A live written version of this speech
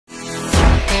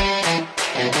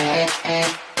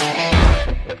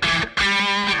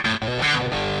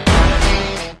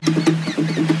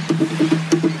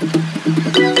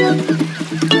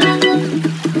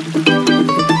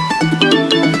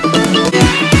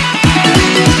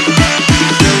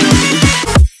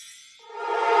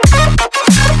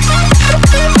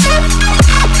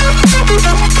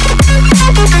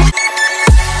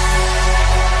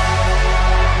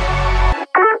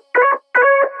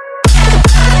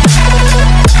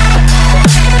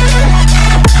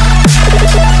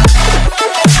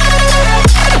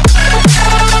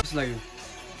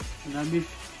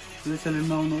Salon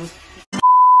में आउनुहोस्।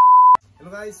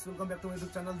 Hello guys, welcome back to my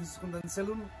YouTube channel. This is Kundan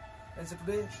Salon, and so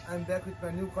today I am back with my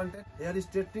new content. Hair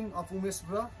straightening of Umesh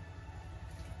bro.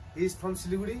 He is from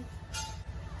Siliguri.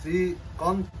 So he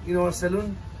come in our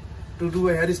salon to do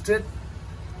a hair straight.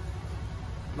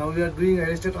 Now we are doing a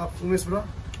hair straight of Umesh bro.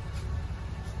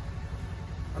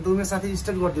 And Umesh साथी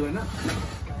straight कर दियो है ना?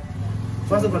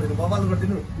 कस्तो कर दिनु? बबाल कर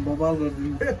दिनु? बबाल कर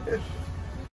दिनु।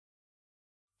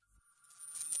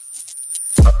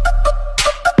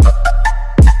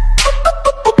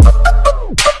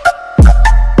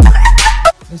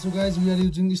 So guys, we are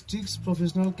using Sticks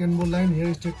Professional Canbo Line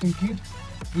Hair Straightening Kit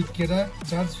with Kera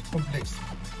Charge Complex.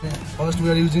 First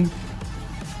we are using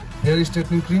hair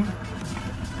straightening cream.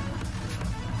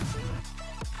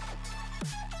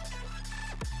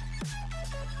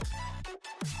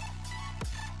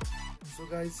 So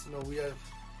guys, now we are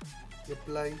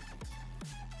applying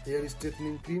hair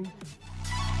straightening cream.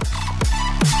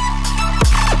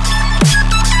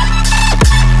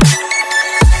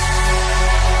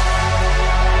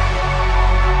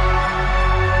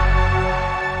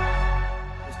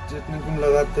 Straightening cream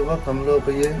लगाते वक्त हम लोग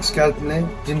को ये scalp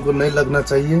में जिनको नहीं लगना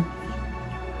चाहिए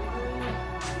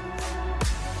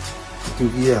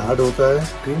क्योंकि ये हार्ड होता है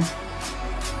क्रीम।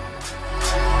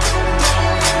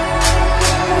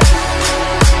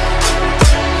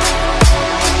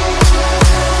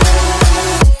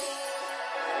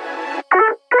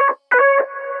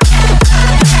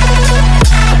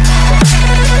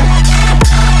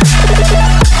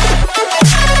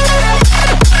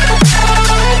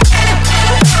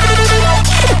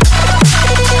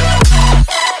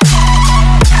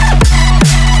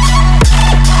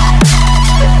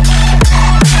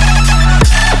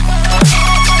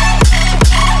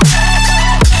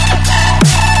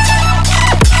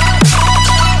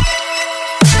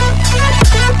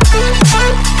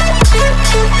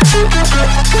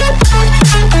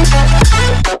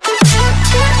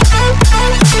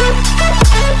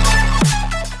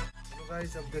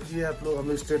 अब देखिए आप लोग, हम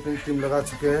लोग स्ट्रेटनिंग क्रीम लगा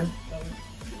चुके हैं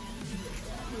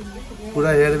पूरा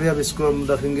हेयर में। अब इसको हम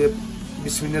रखेंगे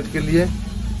 20 मिनट के लिए।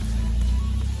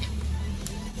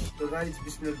 तो गाइस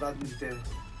 20 मिनट बाद मिलते हैं।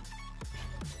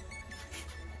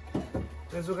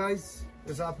 तो गाइस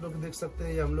जैसा आप लोग देख सकते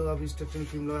हैं, ये हम लोग अभी स्ट्रेटनिंग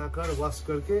क्रीम लगाकर वॉश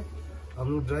करके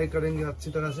हम लोग ड्राई करेंगे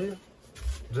अच्छी तरह से।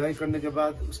 ड्राई करने के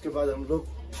बाद उसके बाद हम लोग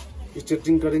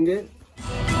स्ट्रेटनिंग करेंगे।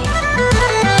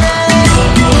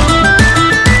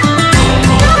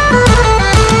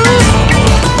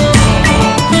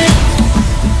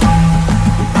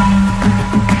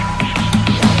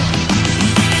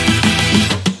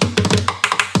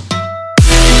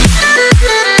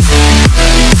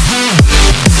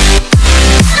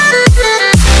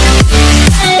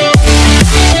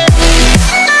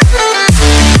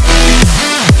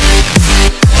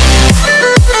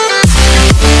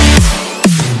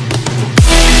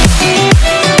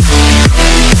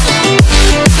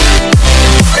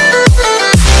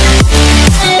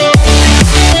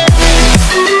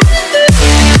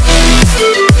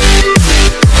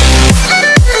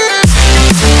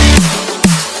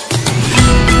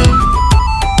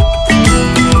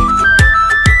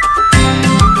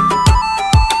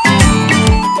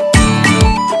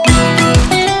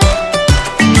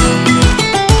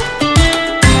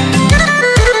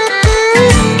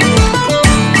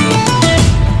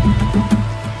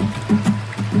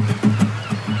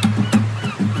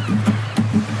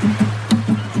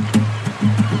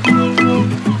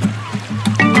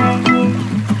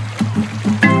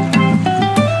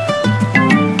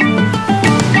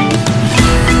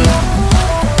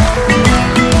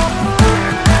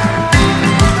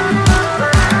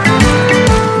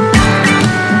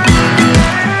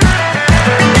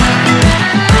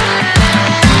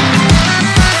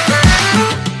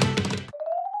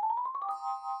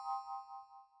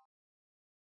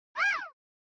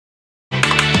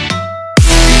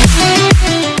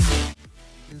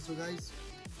 So guys,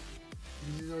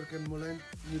 this is our Canbo Line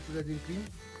neutralizing cream.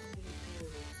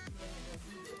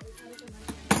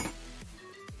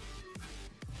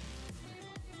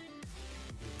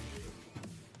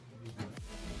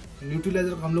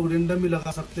 Neutraliser हम लोग रेंडम भी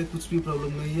लगा सकते हैं, कुछ भी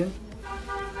प्रॉब्लम नहीं है।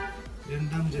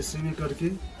 रेंडम जैसे भी करके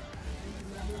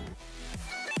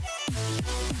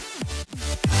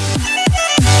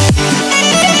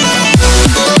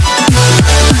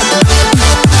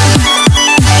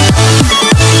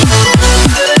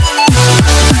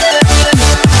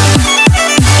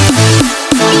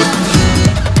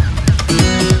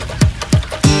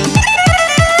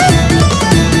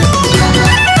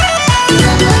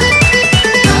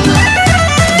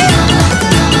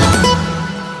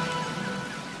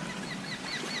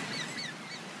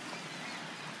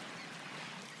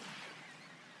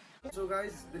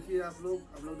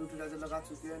लगा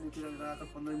चुके हैं। न्यूट्रीलाइजर लगाकर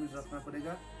 15 मिनट रखना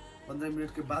पड़ेगा। 15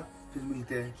 मिनट के बाद फिर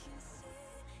मिलते हैं।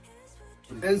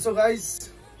 एंड सो गाइस,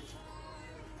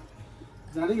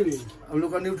 जानेंगे नहीं, हम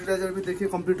लोग का न्यूट्रीलाइजर भी देखिए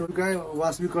कंप्लीट हो गया है।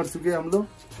 वॉश भी कर चुके हैं हम लोग।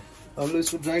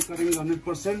 इसको ड्राई करेंगे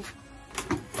 100%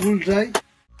 full dry.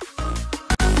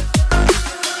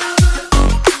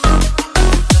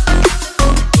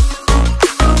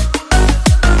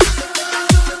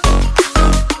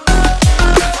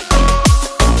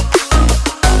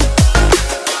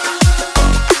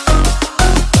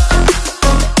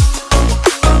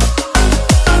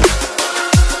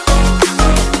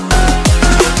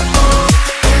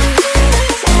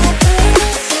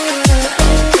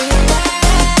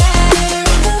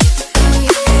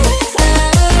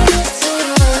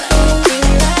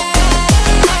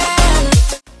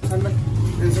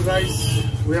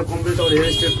 We have completed our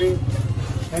hair straightening,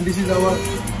 and this is our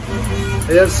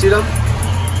hair serum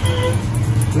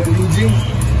we are using.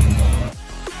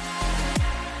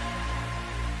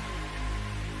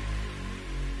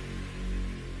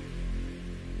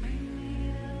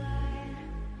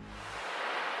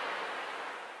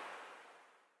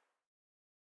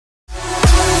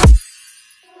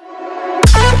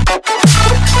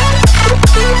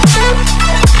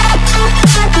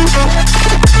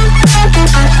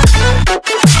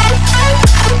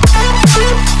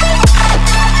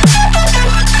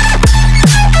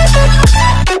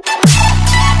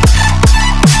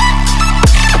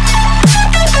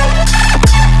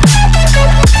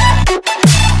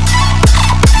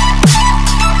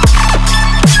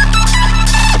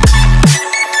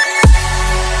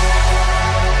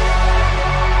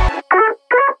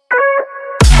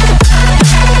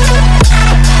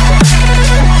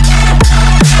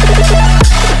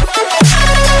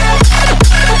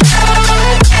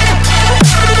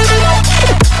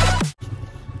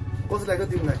 कस्तो लाग्यो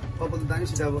तिमीलाई? कपाल त दामी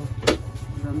सिधा भयो।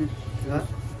 दामी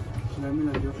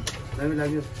लाग्यो।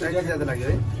 टाइम ज्यादा लाग्यो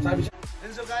है।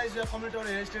 And so guys, we have completed our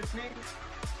hair straightening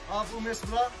of Umesh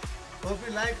Bra. Hope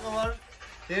you like our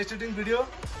hair straightening video.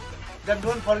 Then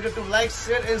don't forget to like,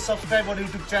 share and subscribe our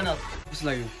YouTube channel. कस्तो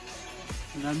लाग्यो?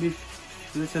 दामी।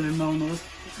 यो च्यानलमा आउनुहोस्।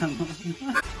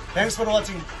 Thanks for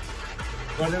watching.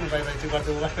 गर्दै हुनु bye bye चाहिँ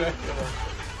गर्दै हुनु।